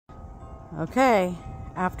Okay,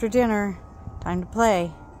 after dinner, time to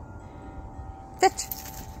play. Sit.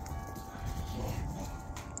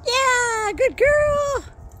 Yeah, good girl.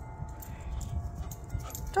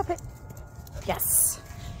 Drop it. Yes.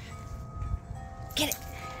 Get it.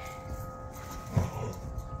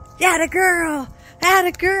 Atta girl.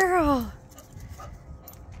 Atta girl.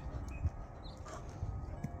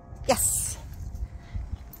 Yes.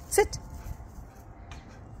 Sit.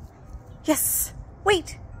 Yes.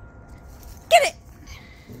 Wait. Get it.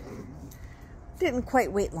 Didn't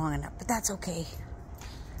quite wait long enough, but that's okay.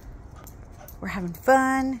 We're having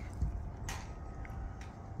fun.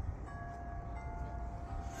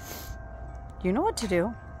 You know what to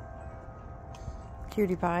do,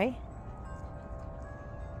 cutie pie.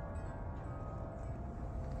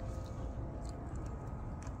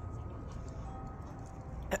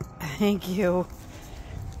 Thank you.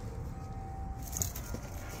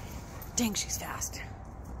 Dang, she's fast.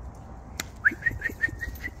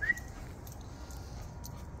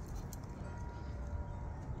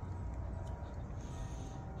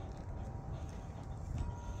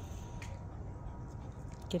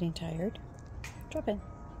 Getting tired? Drop it.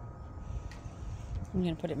 I'm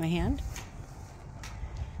going to put it in my hand.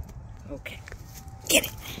 Okay. Get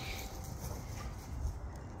it.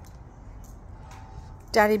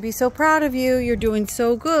 Daddy'd be so proud of you. You're doing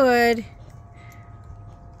so good.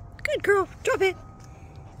 Good girl. Drop it.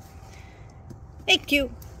 Thank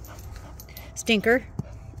you. Stinker.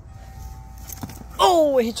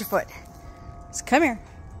 Oh, it hit your foot. So come here.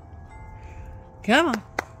 Come on.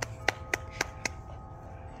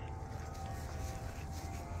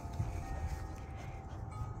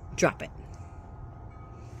 Drop it.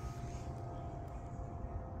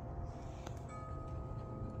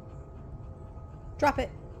 Drop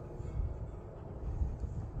it.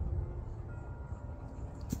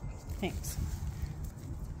 Thanks.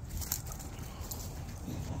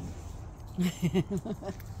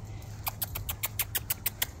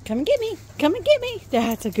 Come and get me. Come and get me.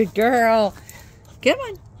 That's a good girl. Come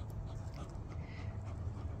on.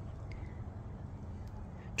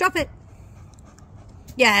 Drop it.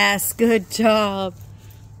 Yes, good job.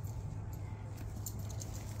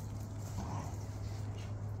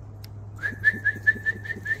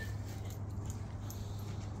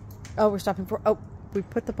 Oh, we're stopping for... Oh, we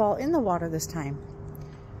put the ball in the water this time.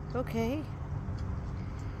 Okay.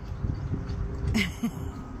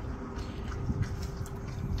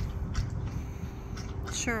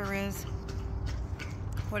 Sure, Riz.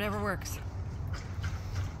 Whatever works.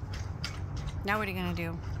 Now what are you going to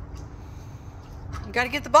do? You got to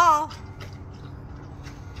get the ball.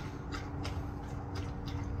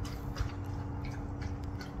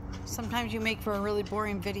 Sometimes you make for a really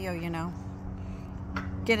boring video, you know.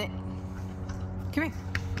 Get it. Come here.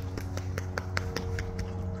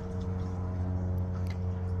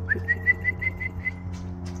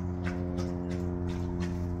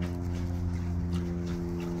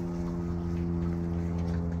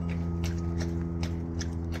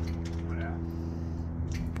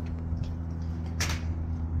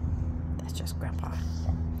 That's just Grandpa.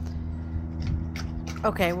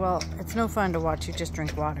 Okay, well, it's no fun to watch you just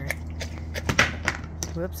drink water.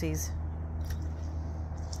 Whoopsies.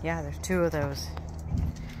 Yeah, there's two of those.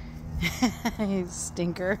 You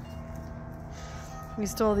stinker. We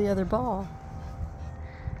stole the other ball.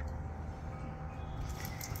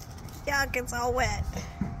 Yuck, it's all wet.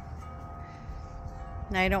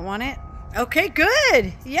 Now you don't want it? Okay,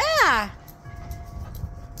 good. Yeah.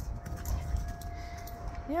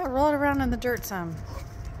 Yeah, roll it around in the dirt some.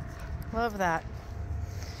 Love that.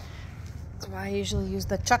 That's why I usually use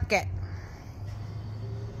the chuck it.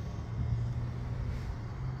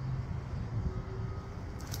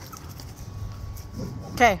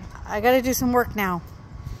 Okay, I gotta do some work now.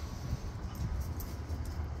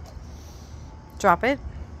 Drop it.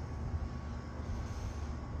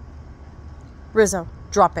 Rizzo,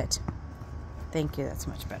 drop it. Thank you, that's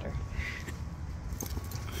much better.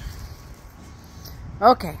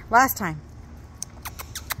 Okay, last time.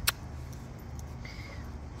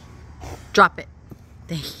 Drop it.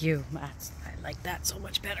 Thank you. I like that so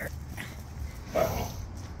much better.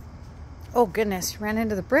 Oh goodness, ran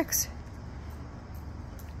into the bricks.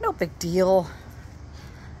 No big deal.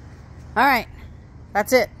 All right,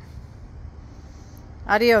 that's it.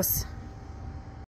 Adios.